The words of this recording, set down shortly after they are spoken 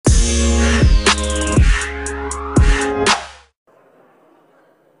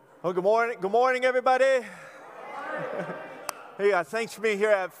Well, good morning. Good morning, everybody. Hey, thanks for being here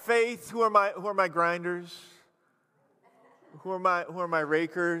at Faith. Who are my grinders? Who are my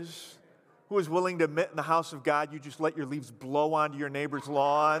rakers? Who is willing to admit in the house of God you just let your leaves blow onto your neighbor's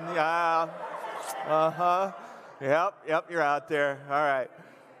lawn? Yeah. Yep, you're out there. All right.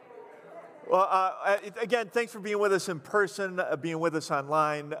 Well, again, thanks for being with us in person, being with us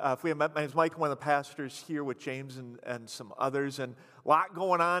online. If we have met, my name is Mike, I'm one of the pastors here with James and some others. And a lot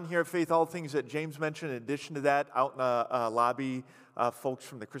going on here at Faith, all the things that James mentioned. In addition to that, out in the lobby, folks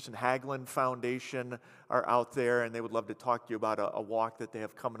from the Kristen Hagelin Foundation are out there, and they would love to talk to you about a walk that they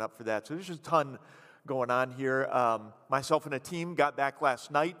have coming up for that. So there's just a ton going on here. Myself and a team got back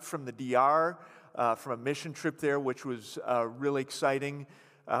last night from the DR, from a mission trip there, which was really exciting.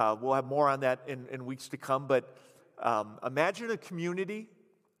 We'll have more on that in weeks to come, but imagine a community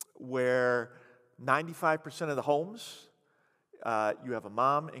where 95% of the homes, you have a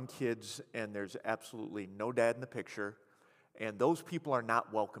mom and kids, and there's absolutely no dad in the picture, and those people are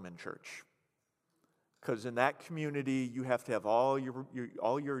not welcome in church. Because in that community, you have to have all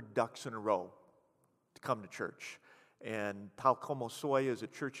your ducks in a row to come to church. And Tal Como Soy is a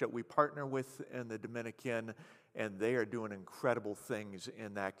church that we partner with in the Dominican, and they are doing incredible things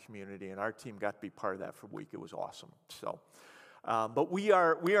in that community. And our team got to be part of that for a week. It was awesome. So, but we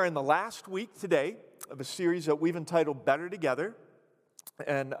are in the last week today of a series that we've entitled Better Together.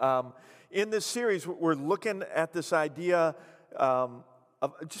 And in this series, we're looking at this idea of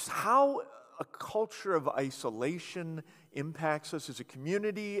just how a culture of isolation impacts us as a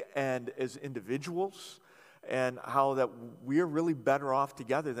community and as individuals, and how that we're really better off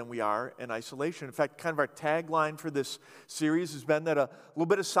together than we are in isolation. In fact, kind of our tagline for this series has been that a little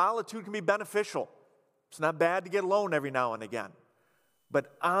bit of solitude can be beneficial. It's not bad to get alone every now and again.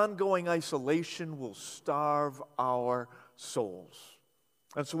 But ongoing isolation will starve our souls.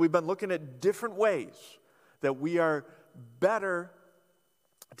 And so we've been looking at different ways that we are better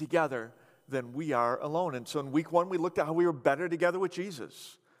together than we are alone. And so in week one, we looked at how we were better together with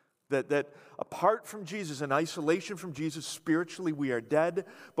Jesus. That apart from Jesus, in isolation from Jesus, spiritually we are dead.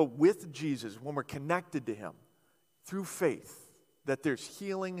 But with Jesus, when we're connected to Him through faith, that there's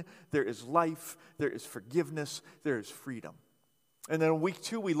healing, there is life, there is forgiveness, there is freedom. And then in week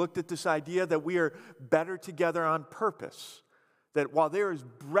two, we looked at this idea that we are better together on purpose. That while there is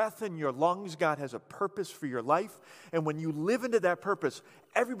breath in your lungs, God has a purpose for your life. And when you live into that purpose,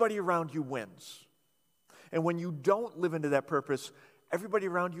 everybody around you wins. And when you don't live into that purpose, everybody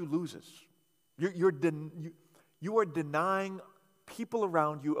around you loses. You are denying people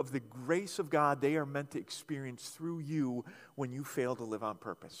around you of the grace of God they are meant to experience through you when you fail to live on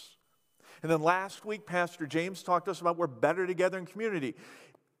purpose. And then last week, Pastor James talked to us about we're better together in community.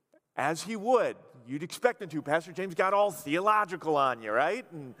 As he would, you'd expect him to. Pastor James got all theological on you, right?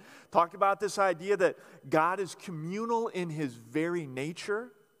 And talked about this idea that God is communal in His very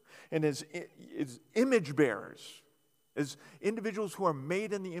nature and as image bearers. As individuals who are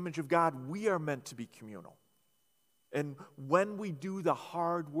made in the image of God, we are meant to be communal. And when we do the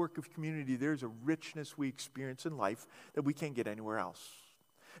hard work of community, there's a richness we experience in life that we can't get anywhere else.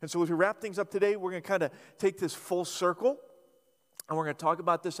 And so as we wrap things up today, we're going to kind of take this full circle, and we're going to talk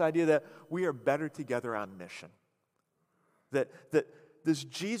about this idea that we are better together on mission. That this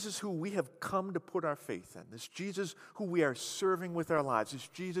Jesus who we have come to put our faith in, this Jesus who we are serving with our lives, this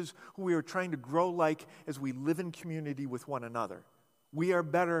Jesus who we are trying to grow like as we live in community with one another. We are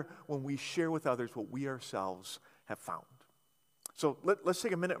better when we share with others what we ourselves have found. So let's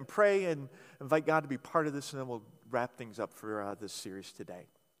take a minute and pray and invite God to be part of this, and then we'll wrap things up for this series today.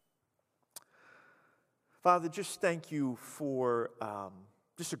 Father, just thank you for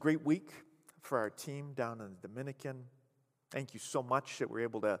just a great week for our team down in the Dominican. Thank you so much that we're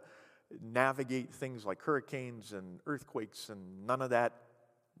able to navigate things like hurricanes and earthquakes, and none of that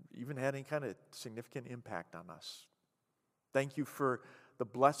even had any kind of significant impact on us. Thank you for the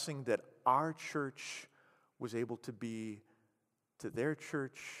blessing that our church was able to be to their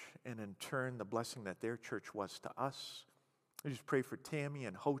church, and in turn, the blessing that their church was to us. I just pray for Tammy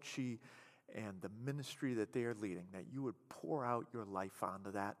and Hochi and the ministry that they are leading, that you would pour out your life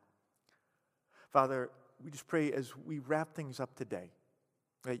onto that. Father, we just pray as we wrap things up today,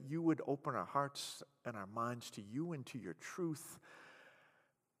 that you would open our hearts and our minds to you and to your truth,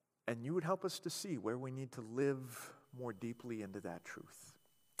 and you would help us to see where we need to live more deeply into that truth.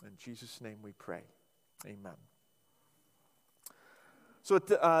 In Jesus' name we pray. Amen. So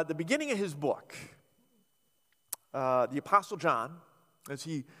at the beginning of his book, the Apostle John, as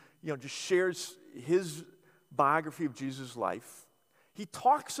he just shares his biography of Jesus' life, he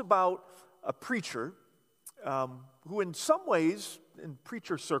talks about a preacher who in some ways, in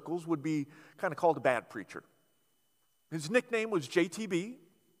preacher circles, would be kind of called a bad preacher. His nickname was JTB.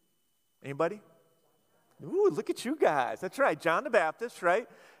 Anybody? Ooh, look at you guys. That's right, John the Baptist, right?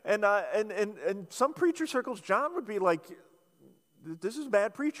 And in some preacher circles, John would be like, this is a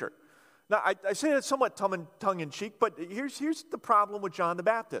bad preacher. Now, I say that somewhat tongue-in-cheek, but here's the problem with John the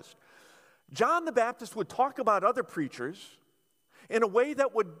Baptist. John the Baptist would talk about other preachers in a way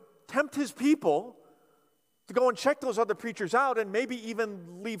that would tempt his people to go and check those other preachers out and maybe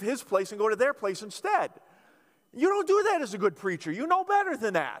even leave his place and go to their place instead. You don't do that as a good preacher. You know better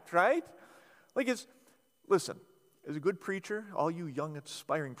than that, right? Listen, as a good preacher, all you young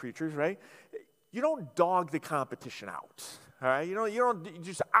aspiring preachers, right? You don't dog the competition out, all right? You don't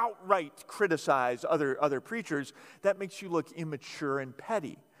just outright criticize other preachers. That makes you look immature and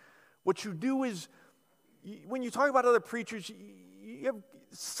petty. What you do is, when you talk about other preachers, you have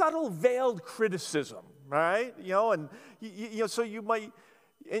subtle, veiled criticism, right? So you might,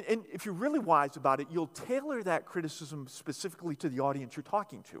 and if you're really wise about it, you'll tailor that criticism specifically to the audience you're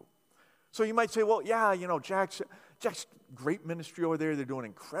talking to. So you might say, well, yeah, Jack's great ministry over there. They're doing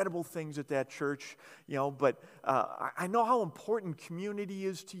incredible things at that church, but I know how important community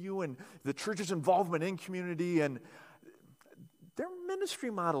is to you and the church's involvement in community, and their ministry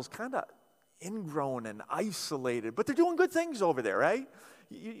model's kind of ingrown and isolated, but they're doing good things over there, right?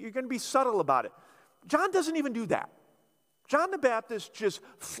 You're going to be subtle about it. John doesn't even do that. John the Baptist just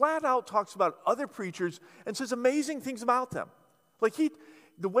flat out talks about other preachers and says amazing things about them.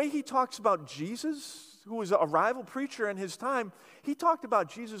 The way he talks about Jesus, who was a rival preacher in his time, he talked about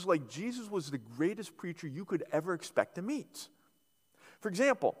Jesus like Jesus was the greatest preacher you could ever expect to meet. For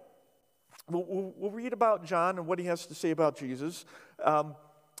example, we'll read about John and what he has to say about Jesus.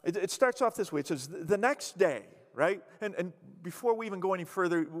 It starts off this way. It says, the next day, right? And before we even go any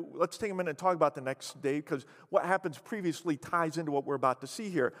further, let's take a minute and talk about the next day, because what happens previously ties into what we're about to see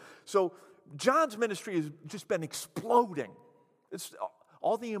here. So John's ministry has just been exploding. It's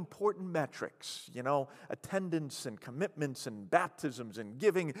all the important metrics, attendance and commitments and baptisms and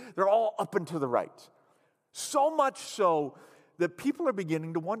giving, they're all up and to the right. So much so that people are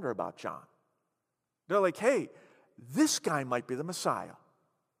beginning to wonder about John. They're like, hey, this guy might be the Messiah.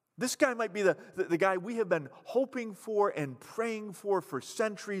 This guy might be the guy we have been hoping for and praying for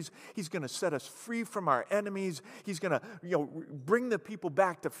centuries. He's going to set us free from our enemies. He's going to bring the people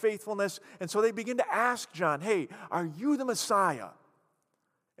back to faithfulness. And so they begin to ask John, hey, are you the Messiah?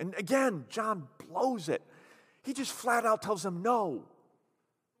 And again, John blows it. He just flat out tells them no.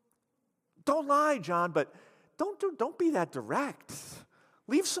 Don't lie, John, but don't be that direct.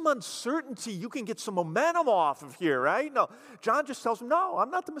 Leave some uncertainty. You can get some momentum off of here, right? No, John just tells them, no,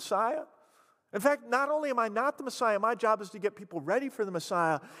 I'm not the Messiah. In fact, not only am I not the Messiah, my job is to get people ready for the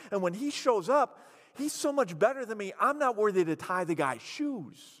Messiah. And when he shows up, he's so much better than me, I'm not worthy to tie the guy's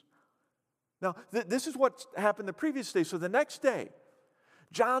shoes. Now, this is what happened the previous day. So the next day,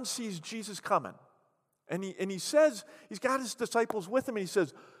 John sees Jesus coming. And he says, he's got his disciples with him, and he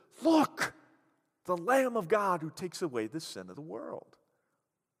says, look, the Lamb of God who takes away the sin of the world.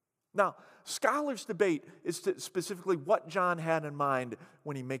 Now, scholars debate as to specifically what John had in mind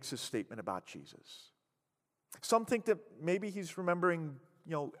when he makes his statement about Jesus. Some think that maybe he's remembering,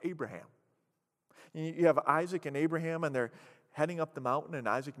 Abraham. You have Isaac and Abraham, and they're heading up the mountain, and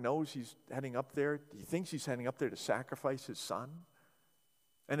Isaac knows he's heading up there. He thinks he's heading up there to sacrifice his son.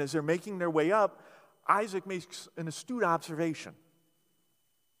 And as they're making their way up, Isaac makes an astute observation.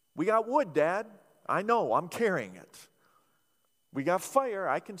 We got wood, Dad. I know, I'm carrying it. We got fire,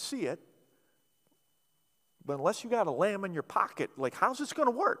 I can see it. But unless you got a lamb in your pocket, how's this going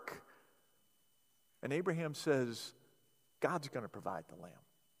to work? And Abraham says, God's going to provide the lamb.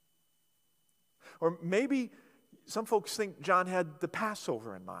 Or maybe some folks think John had the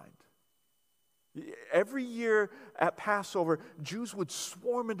Passover in mind. Every year at Passover, Jews would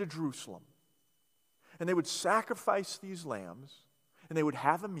swarm into Jerusalem. And they would sacrifice these lambs, and they would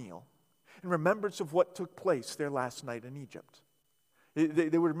have a meal in remembrance of what took place their last night in Egypt.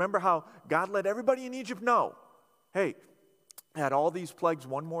 They would remember how God let everybody in Egypt know, hey, had all these plagues,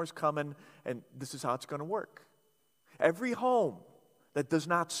 one more is coming, and this is how it's going to work. Every home that does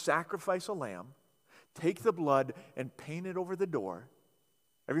not sacrifice a lamb, take the blood and paint it over the door.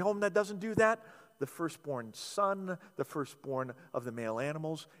 Every home that doesn't do that, the firstborn son, the firstborn of the male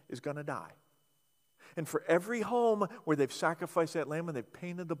animals is going to die. And for every home where they've sacrificed that lamb and they've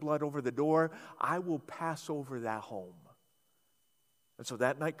painted the blood over the door, I will pass over that home. And so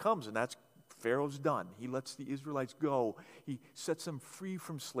that night comes, and that's Pharaoh's done. He lets the Israelites go. He sets them free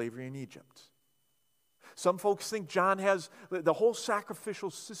from slavery in Egypt. Some folks think John has the whole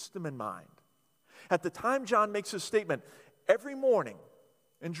sacrificial system in mind. At the time John makes this statement, every morning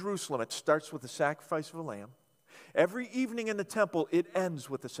in Jerusalem it starts with the sacrifice of a lamb. Every evening in the temple, it ends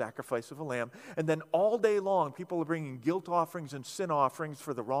with the sacrifice of a lamb. And then all day long, people are bringing guilt offerings and sin offerings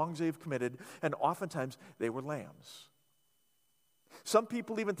for the wrongs they've committed, and oftentimes they were lambs. Some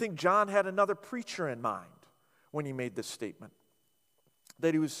people even think John had another preacher in mind when he made this statement,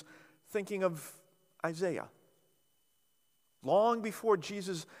 that he was thinking of Isaiah. Long before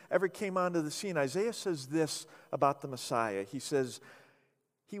Jesus ever came onto the scene, Isaiah says this about the Messiah. He says,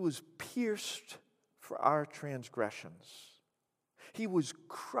 he was pierced for our transgressions. He was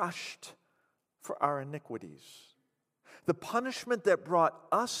crushed for our iniquities. The punishment that brought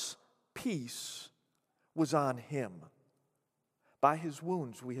us peace was on him. By his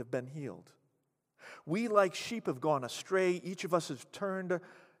wounds we have been healed. We like sheep have gone astray. Each of us has turned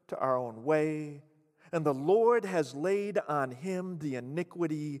to our own way. And the Lord has laid on him the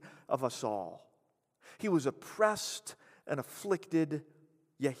iniquity of us all. He was oppressed and afflicted,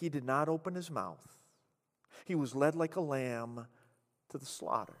 yet he did not open his mouth. He was led like a lamb to the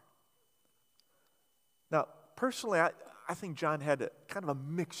slaughter. Now, personally, I think John had kind of a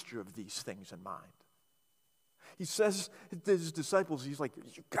mixture of these things in mind. He says to his disciples, he's like,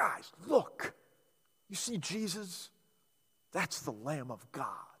 you guys, look. You see Jesus? That's the Lamb of God.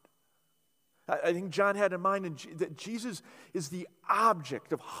 I think John had in mind that Jesus is the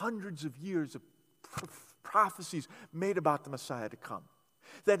object of hundreds of years of prophecies made about the Messiah to come.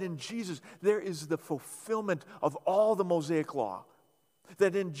 That in Jesus, there is the fulfillment of all the Mosaic law.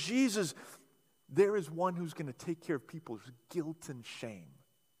 That in Jesus, there is one who's going to take care of people's guilt and shame.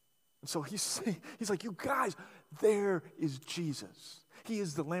 And so he's like, you guys, there is Jesus. He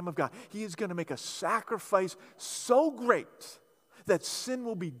is the Lamb of God. He is going to make a sacrifice so great that sin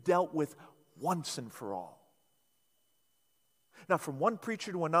will be dealt with once and for all. Now, from one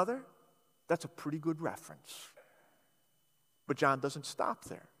preacher to another, that's a pretty good reference. But John doesn't stop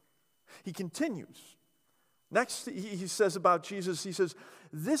there. He continues. Next, he says about Jesus, he says,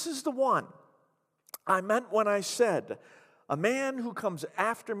 this is the one I meant when I said, a man who comes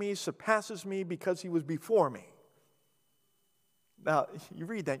after me surpasses me because he was before me. Now, you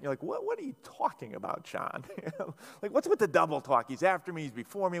read that and you're like, what are you talking about, John? Like, what's with the double talk? He's after me, he's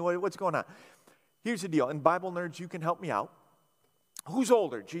before me, what's going on? Here's the deal, and Bible nerds, you can help me out. Who's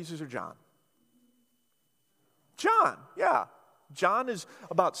older, Jesus or John? John, yeah. John is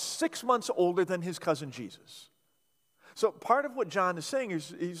about 6 months older than his cousin Jesus. So part of what John is saying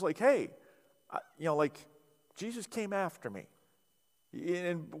is, he's like, hey, Jesus came after me.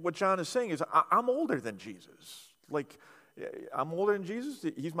 And what John is saying is, I'm older than Jesus. Like, I'm older than Jesus.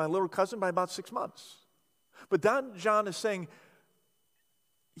 He's my little cousin by about 6 months. But then John is saying,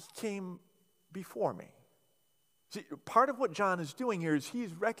 he came before me. See, part of what John is doing here is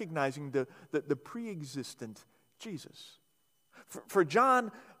he's recognizing the pre-existent Jesus. For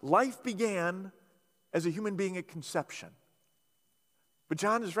John, life began as a human being at conception. But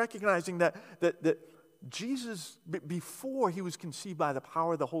John is recognizing that Jesus, before he was conceived by the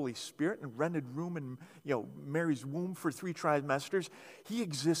power of the Holy Spirit and rented room in Mary's womb for 3 trimesters, he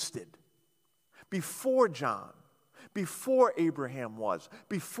existed. Before John, before Abraham was,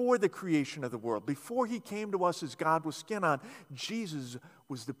 before the creation of the world, before he came to us as God with skin on, Jesus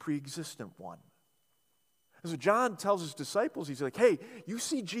was the pre-existent one. And so John tells his disciples, he's like, hey, you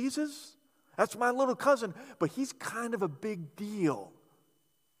see Jesus? That's my little cousin, but he's kind of a big deal.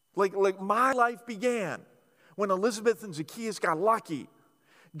 Like my life began when Elizabeth and Zacchaeus got lucky.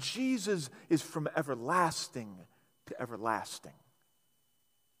 Jesus is from everlasting to everlasting.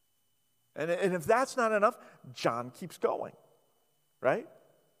 And if that's not enough, John keeps going, right?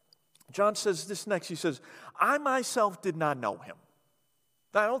 John says this next. He says, I myself did not know him.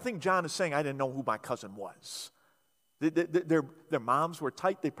 Now, I don't think John is saying I didn't know who my cousin was. Their moms were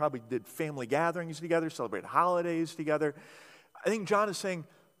tight. They probably did family gatherings together, celebrated holidays together. I think John is saying,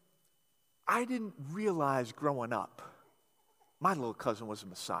 I didn't realize growing up my little cousin was a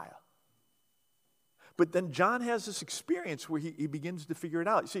Messiah. But then John has this experience where he begins to figure it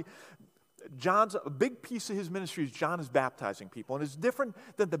out. You see, a big piece of his ministry is John is baptizing people. And it's different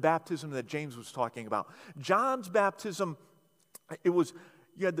than the baptism that James was talking about. John's baptism,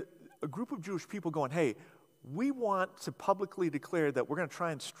 you had a group of Jewish people going, hey, we want to publicly declare that we're going to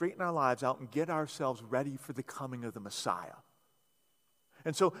try and straighten our lives out and get ourselves ready for the coming of the Messiah.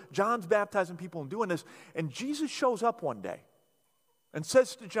 And so John's baptizing people and doing this, and Jesus shows up one day and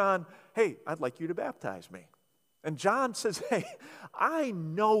says to John, hey, I'd like you to baptize me. And John says, hey, I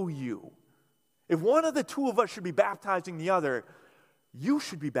know you. If one of the two of us should be baptizing the other, you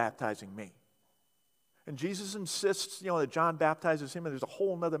should be baptizing me. And Jesus insists, that John baptizes him, and there's a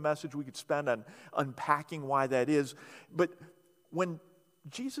whole other message we could spend on unpacking why that is. But when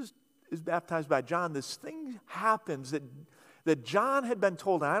Jesus is baptized by John, this thing happens that John had been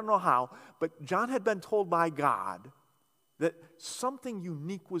told, and I don't know how, but John had been told by God that something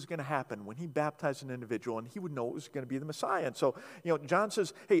unique was going to happen when he baptized an individual, and he would know it was going to be the Messiah. And so, John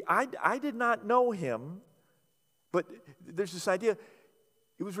says, hey, I did not know him, but there's this idea,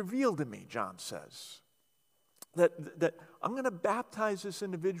 it was revealed to me, John says, that I'm going to baptize this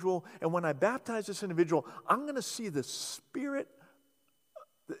individual, and when I baptize this individual, I'm going to see the Spirit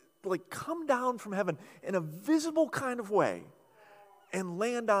come down from heaven in a visible kind of way and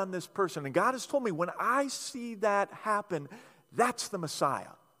land on this person. And God has told me when I see that happen, that's the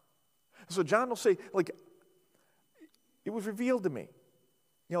Messiah. So John will say, it was revealed to me.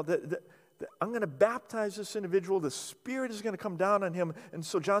 I'm going to baptize this individual. The Spirit is going to come down on him. And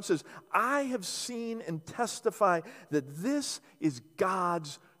so John says, I have seen and testify that this is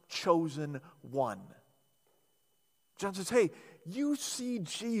God's chosen one. John says, hey, you see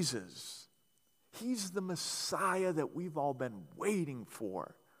Jesus. He's the Messiah that we've all been waiting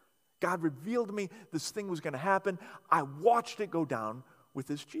for. God revealed to me this thing was going to happen. I watched it go down with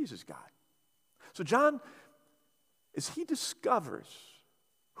this Jesus guy. So John, as he discovers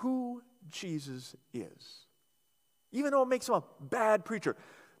who Jesus is, even though it makes him a bad preacher,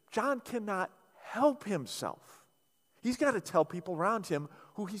 John cannot help himself. He's got to tell people around him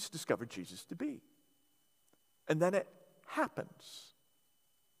who he's discovered Jesus to be. And then it happens.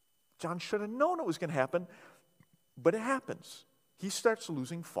 John should have known it was going to happen, but it happens. He starts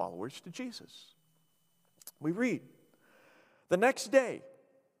losing followers to Jesus. We read, the next day,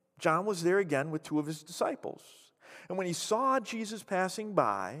 John was there again with two of his disciples. And when he saw Jesus passing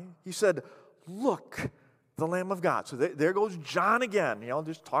by, he said, look, the Lamb of God. So there goes John again,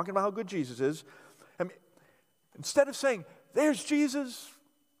 just talking about how good Jesus is. I mean, instead of saying, there's Jesus,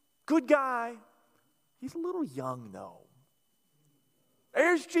 good guy, he's a little young though.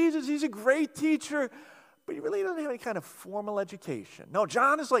 There's Jesus, he's a great teacher, but he really doesn't have any kind of formal education. No,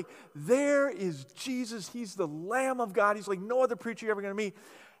 John is like, there is Jesus, he's the Lamb of God, he's like no other preacher you're ever going to meet.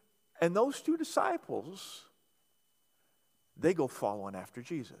 And those two disciples, they go following after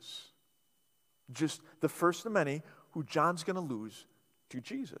Jesus. Just the first of many who John's going to lose to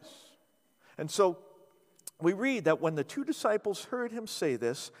Jesus. And so we read that when the two disciples heard him say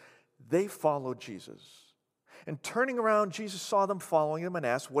this, they followed Jesus. And turning around, Jesus saw them following him and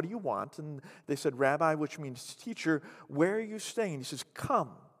asked, what do you want? And they said, Rabbi, which means teacher, where are you staying? He says, come,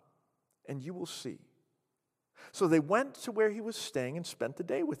 and you will see. So they went to where he was staying and spent the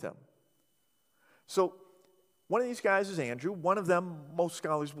day with him. So one of these guys is Andrew. One of them, most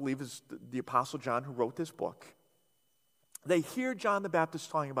scholars believe, is the Apostle John who wrote this book. They hear John the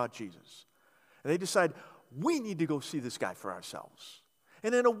Baptist talking about Jesus. And they decide, we need to go see this guy for ourselves.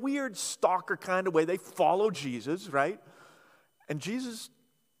 And in a weird stalker kind of way, they follow Jesus, right? And Jesus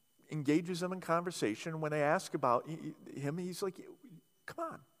engages them in conversation. When they ask about him, he's like, come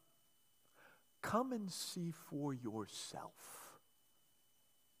on. Come and see for yourself.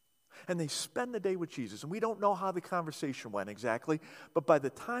 And they spend the day with Jesus. And we don't know how the conversation went exactly, but by the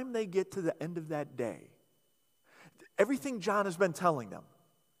time they get to the end of that day, everything John has been telling them,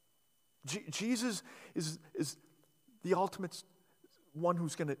 Jesus is the ultimate one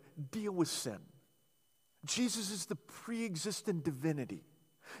who's going to deal with sin. Jesus is the pre-existent divinity.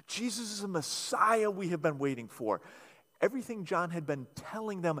 Jesus is the Messiah we have been waiting for. Everything John had been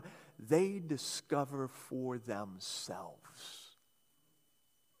telling them, they discover for themselves.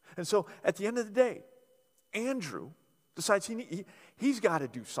 And so at the end of the day, Andrew decides he's got to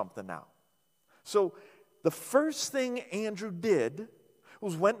do something now. So the first thing Andrew did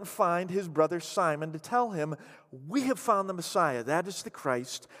was went and find his brother Simon to tell him, we have found the Messiah, that is the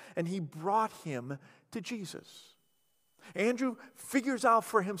Christ, and he brought him to Jesus. Andrew figures out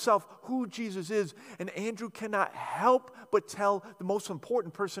for himself who Jesus is, and Andrew cannot help but tell the most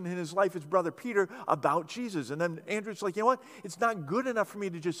important person in his life, his brother Peter, about Jesus. And then Andrew's like, you know what? It's not good enough for me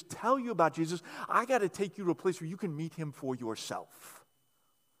to just tell you about Jesus. I got to take you to a place where you can meet him for yourself.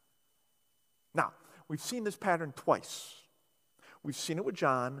 Now, we've seen this pattern twice. We've seen it with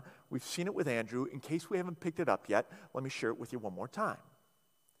John. We've seen it with Andrew. In case we haven't picked it up yet, let me share it with you one more time.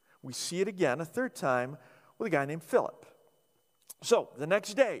 We see it again a third time with a guy named Philip. So the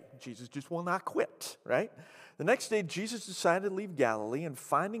next day, Jesus just will not quit, right? The next day, Jesus decided to leave Galilee, and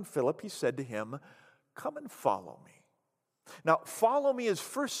finding Philip, he said to him, come and follow me. Now, follow me is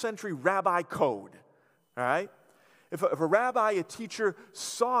first century rabbi code, all right? If a rabbi, a teacher,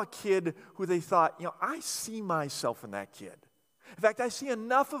 saw a kid who they thought, I see myself in that kid. In fact, I see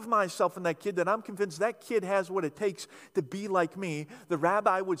enough of myself in that kid that I'm convinced that kid has what it takes to be like me. The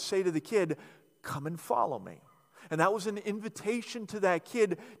rabbi would say to the kid, come and follow me. And that was an invitation to that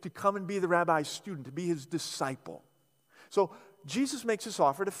kid to come and be the rabbi's student, to be his disciple. So Jesus makes this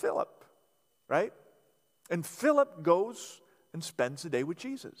offer to Philip, right? And Philip goes and spends the day with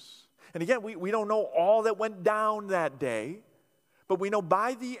Jesus. And again, we don't know all that went down that day, but we know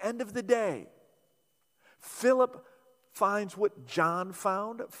by the end of the day, Philip finds what John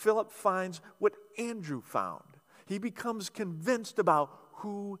found. Philip finds what Andrew found. He becomes convinced about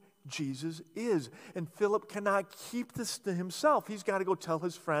who Jesus is. And Philip cannot keep this to himself. He's got to go tell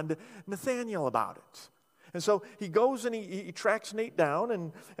his friend Nathanael about it. And so he goes and he tracks Nate down,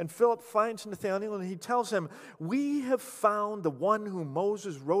 and Philip finds Nathanael, and he tells him, we have found the one whom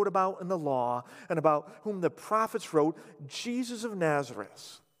Moses wrote about in the law and about whom the prophets wrote, Jesus of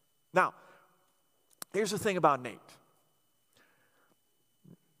Nazareth. Now, here's the thing about Nate.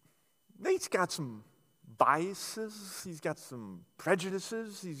 Nate's got some biases, he's got some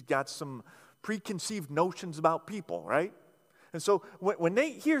prejudices, he's got some preconceived notions about people, right? And so when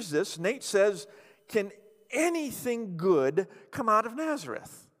Nate hears this, Nate says, can anything good come out of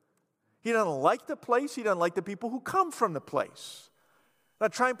Nazareth? He doesn't like the place, he doesn't like the people who come from the place. Now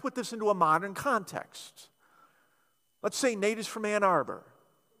try and put this into a modern context. Let's say Nate is from Ann Arbor.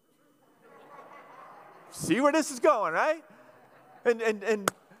 See where this is going, right?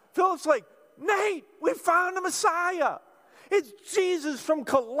 And Philip's like, Nate, we found the Messiah. It's Jesus from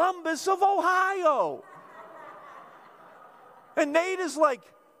Columbus of Ohio. And Nate is like,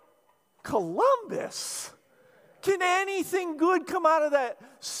 Columbus? Can anything good come out of that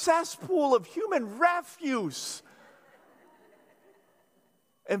cesspool of human refuse?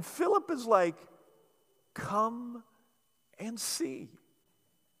 And Philip is like, come and see.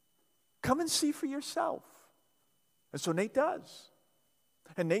 Come and see for yourself. And so Nate does.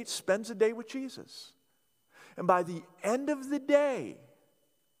 And Nate spends a day with Jesus. And by the end of the day,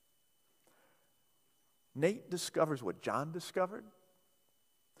 Nate discovers what John discovered,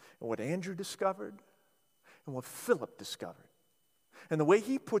 and what Andrew discovered, and what Philip discovered. And the way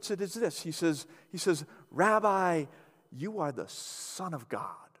he puts it is this. He says, Rabbi, you are the Son of God.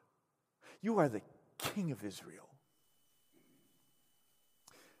 You are the King of Israel.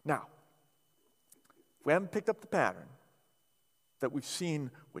 Now, if we haven't picked up the pattern that we've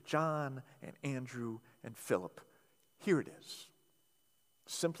seen with John and Andrew and Philip, here it is.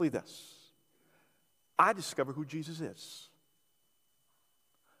 Simply this. I discover who Jesus is.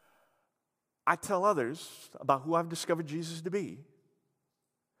 I tell others about who I've discovered Jesus to be,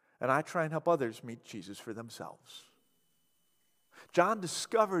 and I try and help others meet Jesus for themselves. John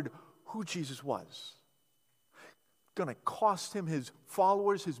discovered who Jesus was. Going to cost him his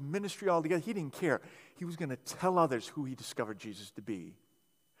followers, his ministry altogether. He didn't care. He was going to tell others who he discovered Jesus to be.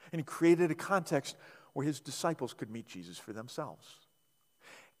 And he created a context where his disciples could meet Jesus for themselves.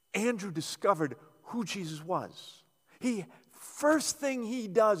 Andrew discovered who Jesus was. First thing he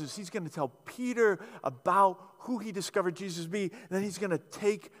does is he's going to tell Peter about who he discovered Jesus to be, and then he's going to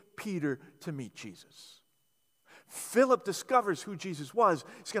take Peter to meet Jesus. Philip discovers who Jesus was.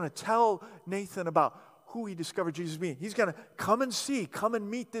 He's going to tell Nathan about who he discovered Jesus to be. He's going to come and see, come and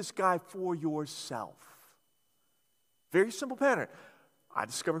meet this guy for yourself. Very simple pattern. I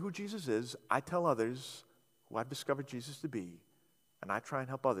discover who Jesus is. I tell others who I've discovered Jesus to be, and I try and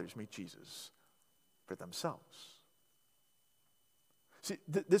help others meet Jesus for themselves. See,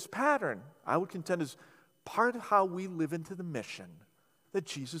 this pattern, I would contend, is part of how we live into the mission that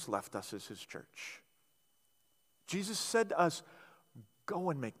Jesus left us as his church. Jesus said to us,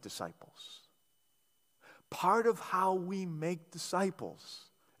 go and make disciples. Part of how we make disciples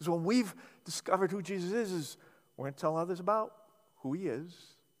is when we've discovered who Jesus is we're going to tell others about who he is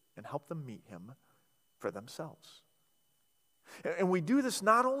and help them meet him for themselves. And we do this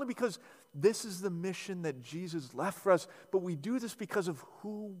not only because this is the mission that Jesus left for us, but we do this because of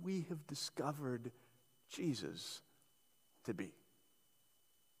who we have discovered Jesus to be.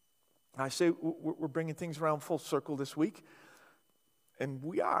 I say we're bringing things around full circle this week, and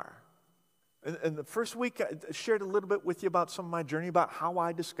we are. And the first week, I shared a little bit with you about some of my journey, about how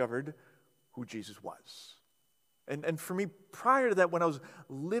I discovered who Jesus was. And for me, prior to that, when I was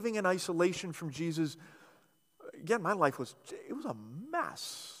living in isolation from Jesus, again, my life was a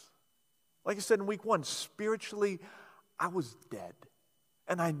mess. Like I said in week 1, spiritually, I was dead.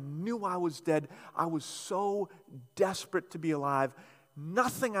 And I knew I was dead. I was so desperate to be alive.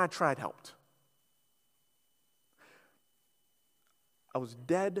 Nothing I tried helped. I was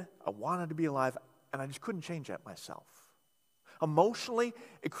dead. I wanted to be alive. And I just couldn't change that myself. Emotionally,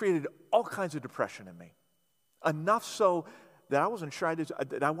 it created all kinds of depression in me. Enough so that I wasn't sure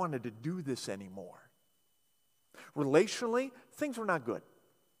that I wanted to do this anymore. Relationally, things were not good.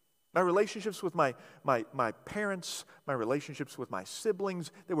 My relationships with my parents, my relationships with my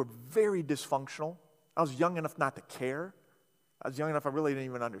siblings, they were very dysfunctional. I was young enough not to care. I was young enough I really didn't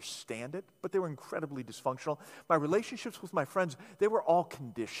even understand it, but they were incredibly dysfunctional. My relationships with my friends, they were all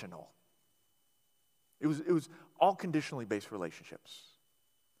conditional. It was all conditionally based relationships.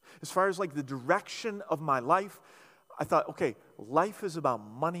 As far as like the direction of my life, I thought, okay, life is about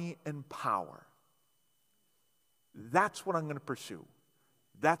money and power. That's what I'm going to pursue.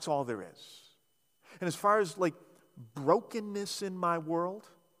 That's all there is. And as far as like brokenness in my world,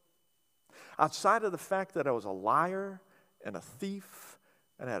 outside of the fact that I was a liar and a thief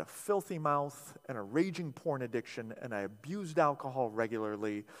and I had a filthy mouth and a raging porn addiction and I abused alcohol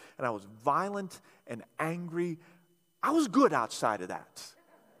regularly and I was violent and angry, I was good outside of that.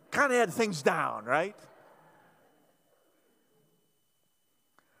 Kind of had things down, right?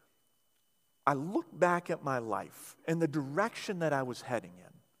 I look back at my life and the direction that I was heading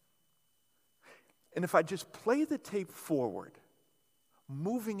in. And if I just play the tape forward,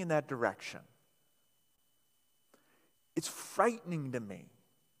 moving in that direction, it's frightening to me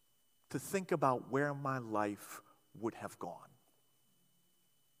to think about where my life would have gone.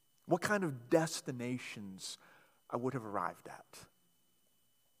 What kind of destinations I would have arrived at.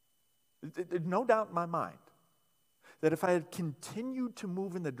 There's no doubt in my mind that if I had continued to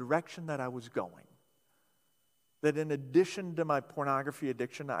move in the direction that I was going, that in addition to my pornography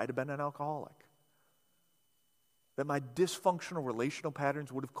addiction, I'd have been an alcoholic. That my dysfunctional relational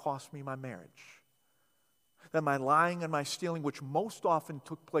patterns would have cost me my marriage. That my lying and my stealing, which most often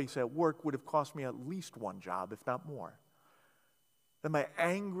took place at work, would have cost me at least one job, if not more. That my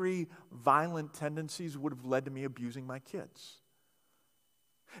angry, violent tendencies would have led to me abusing my kids.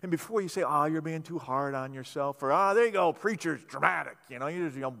 And before you say, oh, you're being too hard on yourself, or, oh, there you go, preacher's dramatic, you're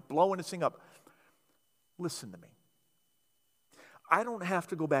just blowing this thing up. Listen to me. I don't have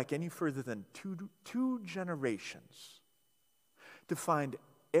to go back any further than two generations to find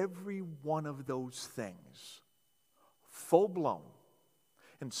every one of those things full-blown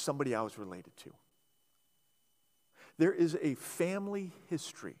in somebody I was related to. There is a family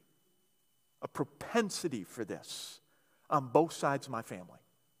history, a propensity for this on both sides of my family.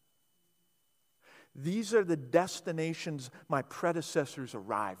 These are the destinations my predecessors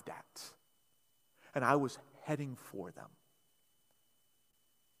arrived at, and I was heading for them.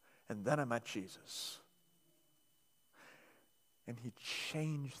 And then I met Jesus. And he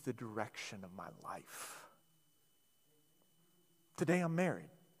changed the direction of my life. Today I'm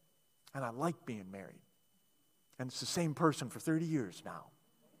married. And I like being married. And it's the same person for 30 years now.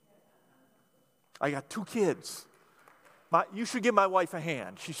 I got 2 kids. You should give my wife a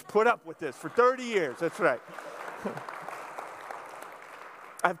hand. She's put up with this for 30 years. That's right.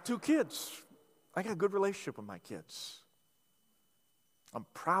 I have 2 kids. I got a good relationship with my kids. I'm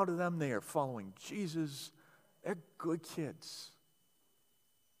proud of them. They are following Jesus. They're good kids.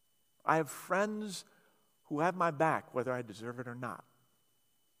 I have friends who have my back, whether I deserve it or not.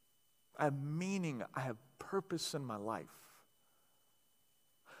 I have meaning. I have purpose in my life.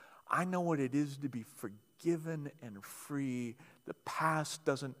 I know what it is to be forgiven and free. The past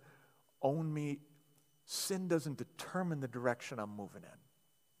doesn't own me. Sin doesn't determine the direction I'm moving in.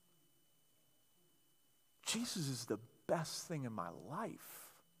 Jesus is the best thing in my life.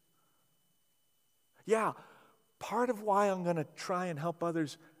 Yeah, part of why I'm going to try and help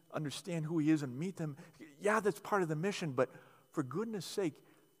others understand who he is and meet them, yeah, that's part of the mission, but for goodness sake,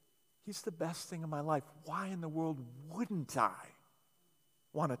 he's the best thing in my life. Why in the world wouldn't I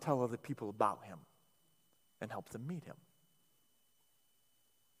want to tell other people about him and help them meet him?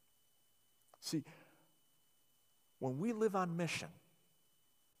 See, when we live on mission,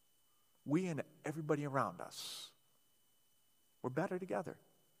 we and everybody around us, we're better together.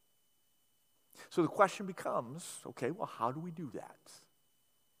 So the question becomes, okay, well, how do we do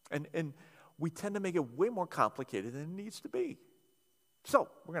that? And we tend to make it way more complicated than it needs to be. So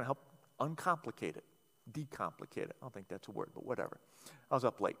we're going to help uncomplicate it, decomplicate it. I don't think that's a word, but whatever. I was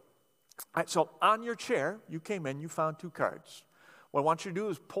up late. All right, so on your chair, you came in, you found 2 cards. What I want you to do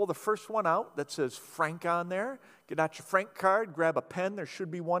is pull the first one out that says Frank on there. Get out your Frank card, grab a pen. There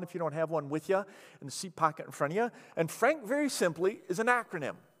should be one if you don't have one with you in the seat pocket in front of you. And Frank, very simply, is an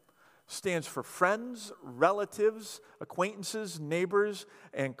acronym. Stands for friends, relatives, acquaintances, neighbors,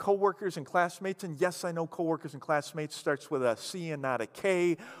 and coworkers and classmates. And yes, I know coworkers and classmates starts with a C and not a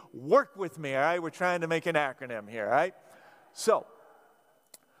K. Work with me, all right? We're trying to make an acronym here, all right? So,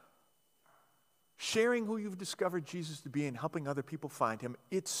 sharing who you've discovered Jesus to be and helping other people find him,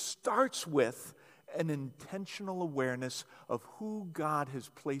 it starts with an intentional awareness of who God has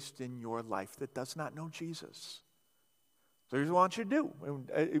placed in your life that does not know Jesus. So here's what I want you to do.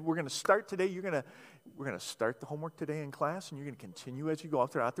 We're going to start today. We're going to start the homework today in class, and you're going to continue as you go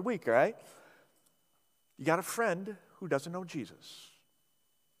out throughout the week, all right? You got a friend who doesn't know Jesus.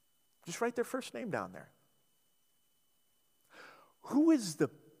 Just write their first name down there. Who is the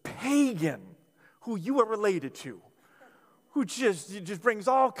pagan who you are related to? Who just brings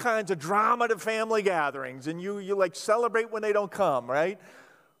all kinds of drama to family gatherings, and you like celebrate when they don't come, right?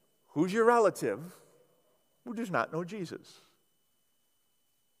 Who's your relative who does not know Jesus?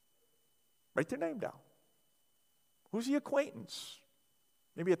 Write their name down. Who's the acquaintance?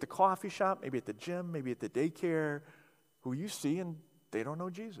 Maybe at the coffee shop, maybe at the gym, maybe at the daycare, who you see and they don't know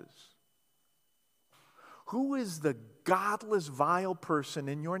Jesus. Who is the godless, vile person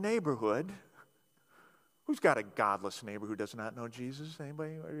in your neighborhood? Who's got a godless neighbor who does not know Jesus?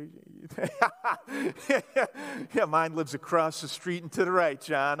 Anybody? Yeah, mine lives across the street and to the right,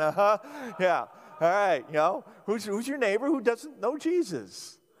 John. Yeah. All right, who's your neighbor who doesn't know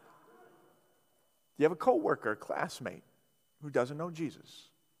Jesus? Do you have a coworker, a classmate who doesn't know Jesus?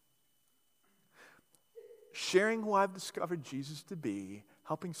 Sharing who I've discovered Jesus to be,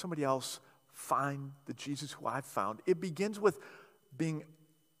 helping somebody else find the Jesus who I've found. It begins with being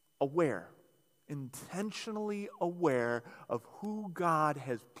aware, intentionally aware of who God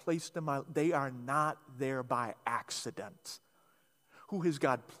has placed in my life. They are not there by accident. Who has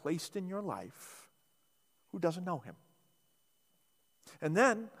God placed in your life who doesn't know him? And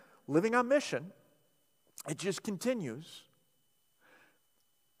then, living on mission, it just continues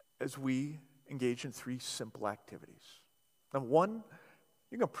as we engage in 3 simple activities. Number 1,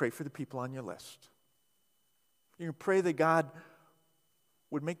 you're going to pray for the people on your list. You're going to pray that God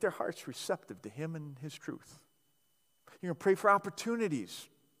would make their hearts receptive to him and his truth. You're going to pray for opportunities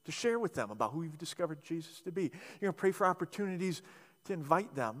to share with them about who you've discovered Jesus to be. You're going to pray for opportunities to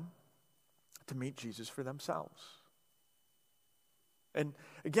invite them to meet Jesus for themselves. And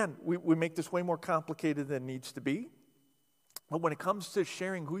again, we make this way more complicated than it needs to be. But when it comes to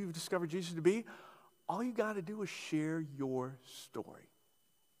sharing who you've discovered Jesus to be, all you got to do is share your story.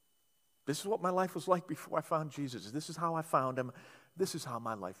 This is what my life was like before I found Jesus. This is how I found him. This is how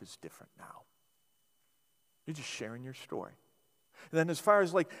my life is different now. You're just sharing your story. And then as far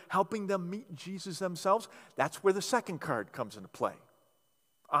as like helping them meet Jesus themselves, that's where the second card comes into play.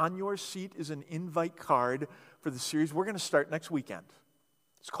 On your seat is an invite card for the series we're going to start next weekend.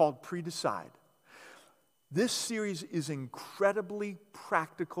 It's called Pre-Decide. This series is incredibly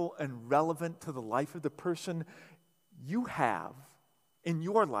practical and relevant to the life of the person you have in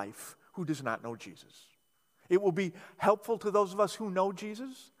your life who does not know Jesus. It will be helpful to those of us who know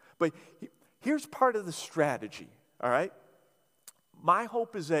Jesus, but here's part of the strategy, all right? My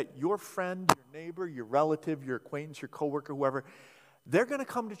hope is that your friend, your neighbor, your relative, your acquaintance, your coworker, whoever, they're going to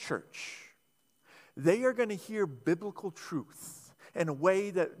come to church. They are going to hear biblical truth in a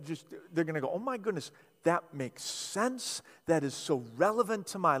way that just, they're going to go, oh my goodness, that makes sense. That is so relevant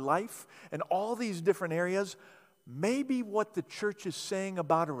to my life and all these different areas. Maybe what the church is saying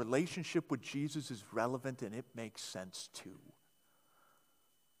about a relationship with Jesus is relevant and it makes sense too.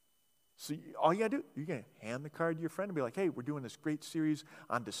 So all you got to do, you're going to hand the card to your friend and be like, hey, we're doing this great series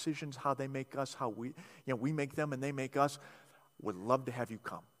on decisions, how they make us, how we make them and they make us. Would love to have you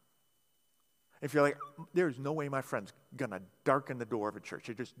come. If you're like, there's no way my friend's going to darken the door of a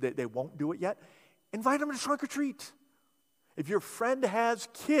church. They won't do it yet. Invite them to trunk or treat. If your friend has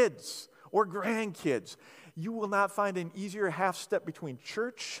kids or grandkids, you will not find an easier half step between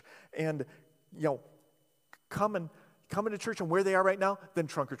church and, coming to church and where they are right now than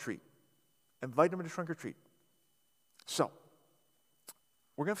trunk or treat. Invite them to trunk or treat. So,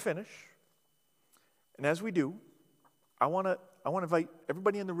 we're going to finish. And as we do, I want to invite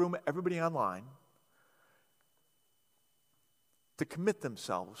everybody in the room, everybody online, to commit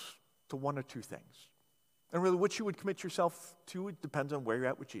themselves to one or two things. And really, what you would commit yourself to, it depends on where you're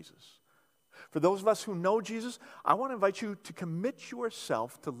at with Jesus. For those of us who know Jesus, I want to invite you to commit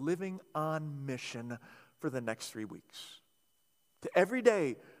yourself to living on mission for the next 3 weeks. To every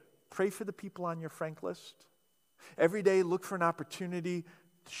day, pray for the people on your frank list. Every day, look for an opportunity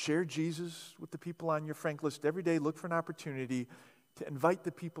to share Jesus with the people on your frank list. Every day, look for an opportunity to invite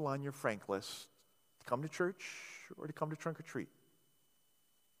the people on your frank list to come to church or to come to trunk or treat.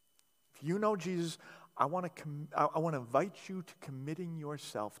 If you know Jesus, I want to invite you to committing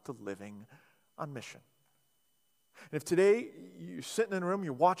yourself to living on mission. And if today you're sitting in a room,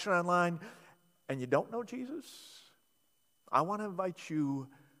 you're watching online, and you don't know Jesus, I want to invite you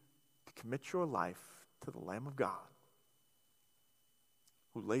to commit your life to the Lamb of God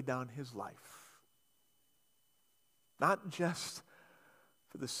who laid down his life not just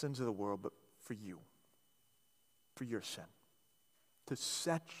for the sins of the world, but for you, for your sin, to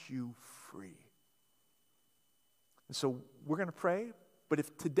set you free. And so we're going to pray, but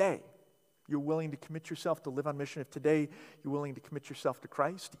if today you're willing to commit yourself to live on mission, if today you're willing to commit yourself to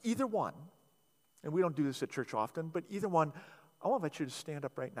Christ, either one, and we don't do this at church often, but either one, I want to invite you to stand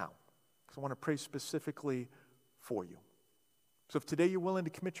up right now, because I want to pray specifically for you. So if today you're willing to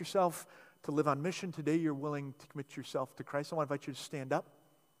commit yourself to live on mission, today you're willing to commit yourself to Christ, I want to invite you to stand up,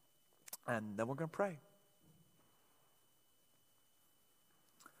 and then we're going to pray.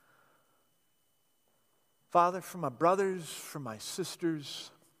 Father, for my brothers, for my sisters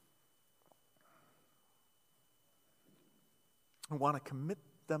who want to commit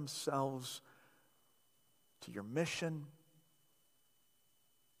themselves to your mission,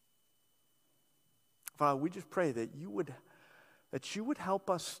 Father, we just pray that you would help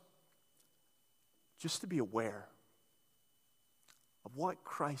us just to be aware of what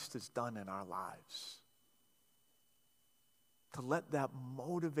Christ has done in our lives, to let that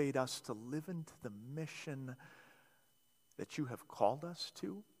motivate us to live into the mission that you have called us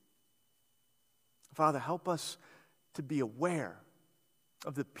to. Father, help us to be aware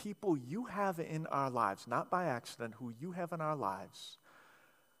of the people you have in our lives, not by accident, who you have in our lives.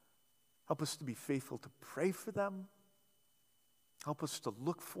 Help us to be faithful to pray for them. Help us to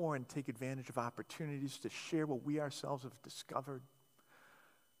look for and take advantage of opportunities to share what we ourselves have discovered.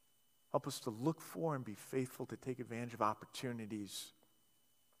 Help us to look for and be faithful to take advantage of opportunities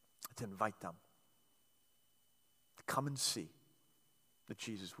to invite them to come and see the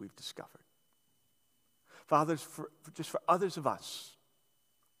Jesus we've discovered. Fathers, for others of us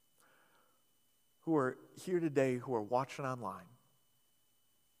who are here today, who are watching online,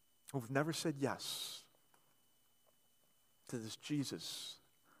 who've never said yes to this Jesus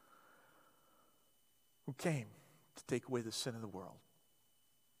who came to take away the sin of the world.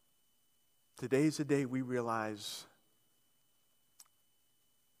 Today's the day we realize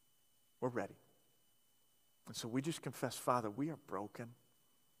we're ready. And so we just confess, Father, we are broken.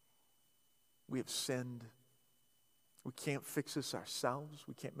 We have sinned. We can't fix this ourselves.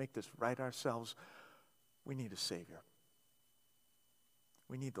 We can't make this right ourselves. We need a Savior.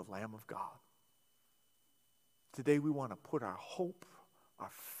 We need the Lamb of God. Today we want to put our hope, our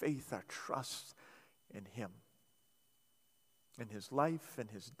faith, our trust in Him, in His life, in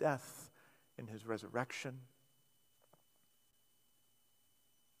His death, in His resurrection.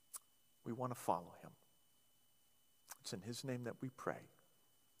 We want to follow Him. It's in His name that we pray.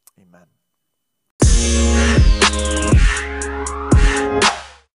 Amen.